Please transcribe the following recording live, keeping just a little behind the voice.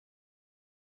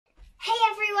Hey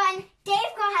everyone, Dave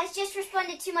Grohl has just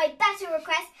responded to my battle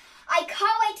request. I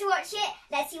can't wait to watch it.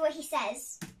 Let's see what he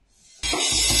says.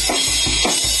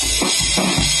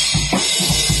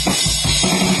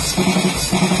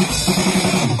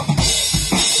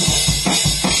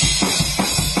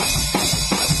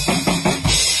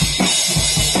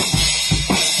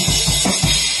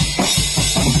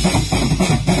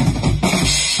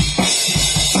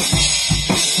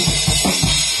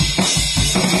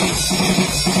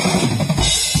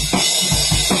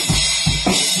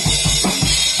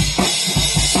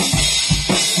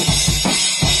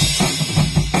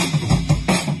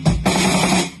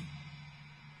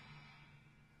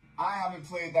 I haven't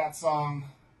played that song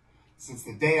since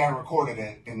the day I recorded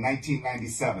it in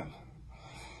 1997.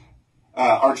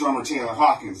 Our drummer Taylor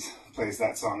Hawkins plays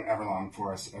that song Everlong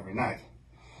for us every night.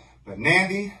 But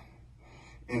Nandi,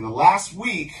 in the last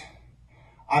week,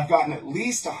 I've gotten at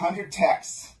least 100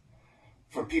 texts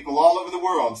from people all over the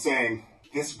world saying,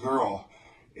 this girl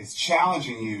is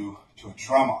challenging you to a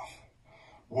drum-off.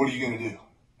 What are you going to do?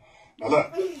 Now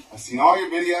look, I've seen all your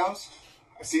videos.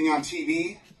 I've seen you on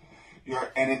TV.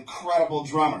 You're an incredible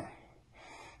drummer.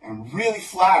 And I'm really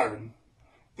flattered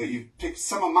that you've picked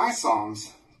some of my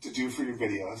songs to do for your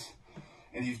videos,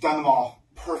 and you've done them all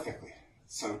perfectly.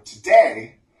 So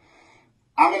today,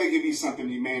 I'm going to give you something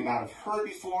you may not have heard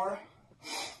before.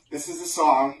 This is a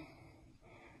song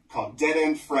called Dead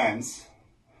End Friends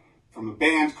from a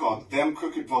band called Them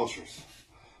Crooked Vultures,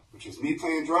 which is me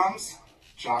playing drums,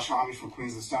 Josh Homme from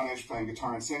Queens of the Stone Age playing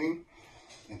guitar and singing,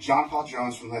 and John Paul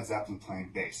Jones from Led Zeppelin playing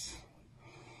bass.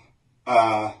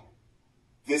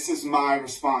 This is my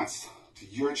response to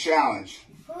your challenge.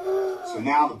 So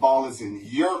now the ball is in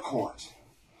your court.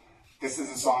 This is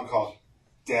a song called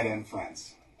Dead End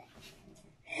Friends.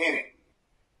 Hit it.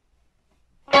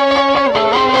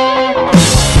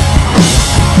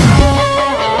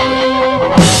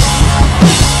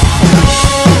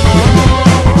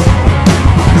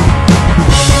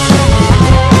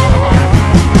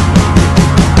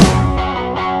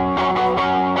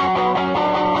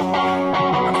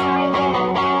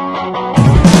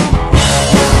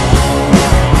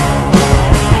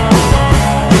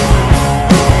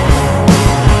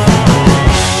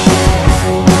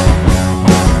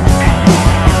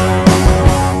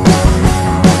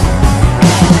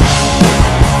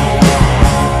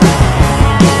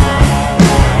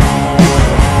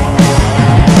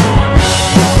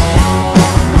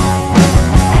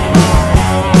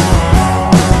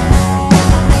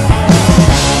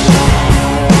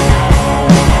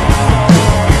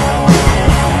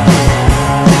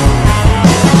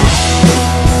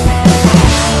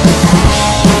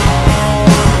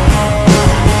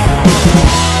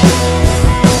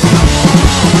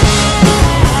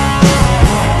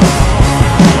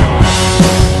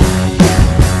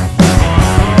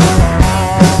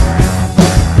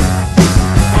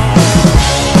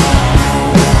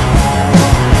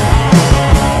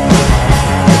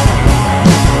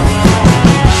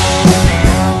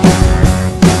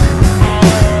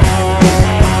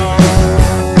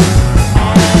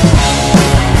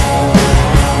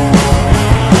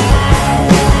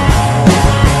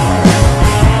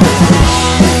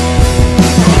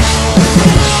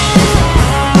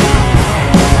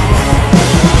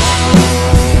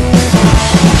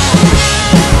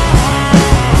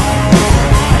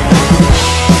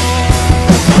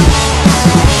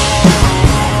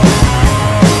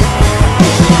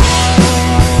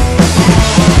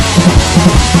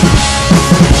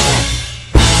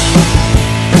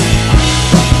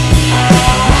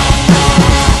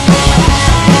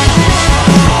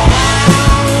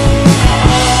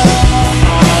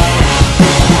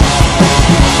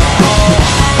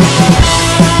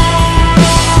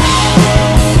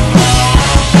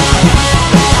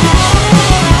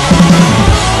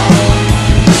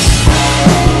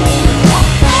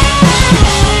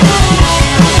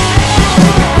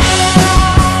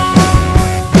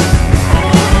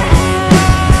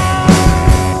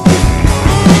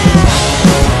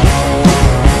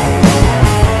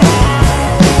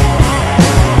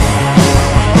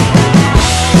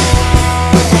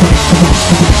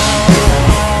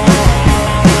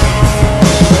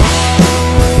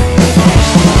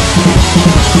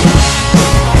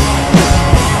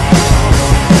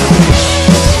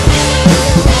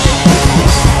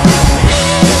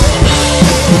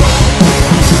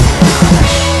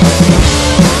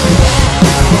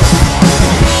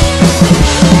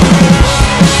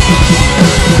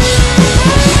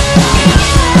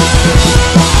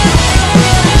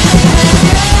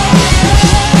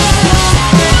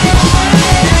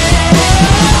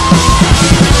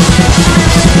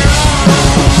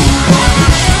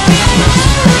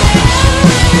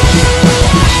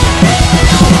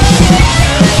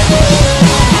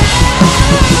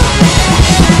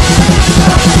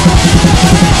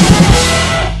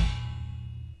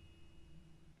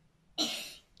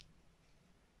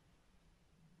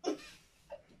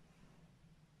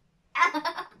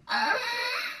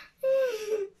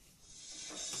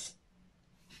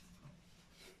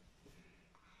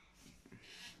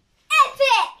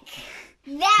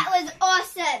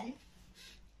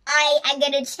 I am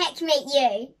going to checkmate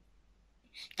you.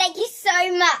 Thank you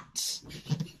so much.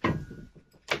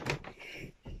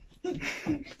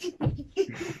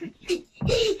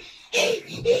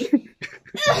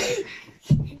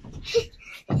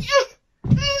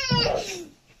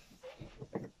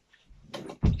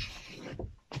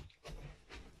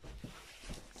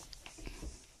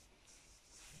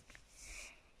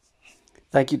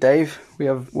 Thank you, Dave. We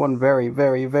have one very,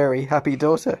 very, very happy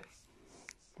daughter.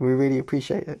 We really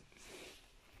appreciate it.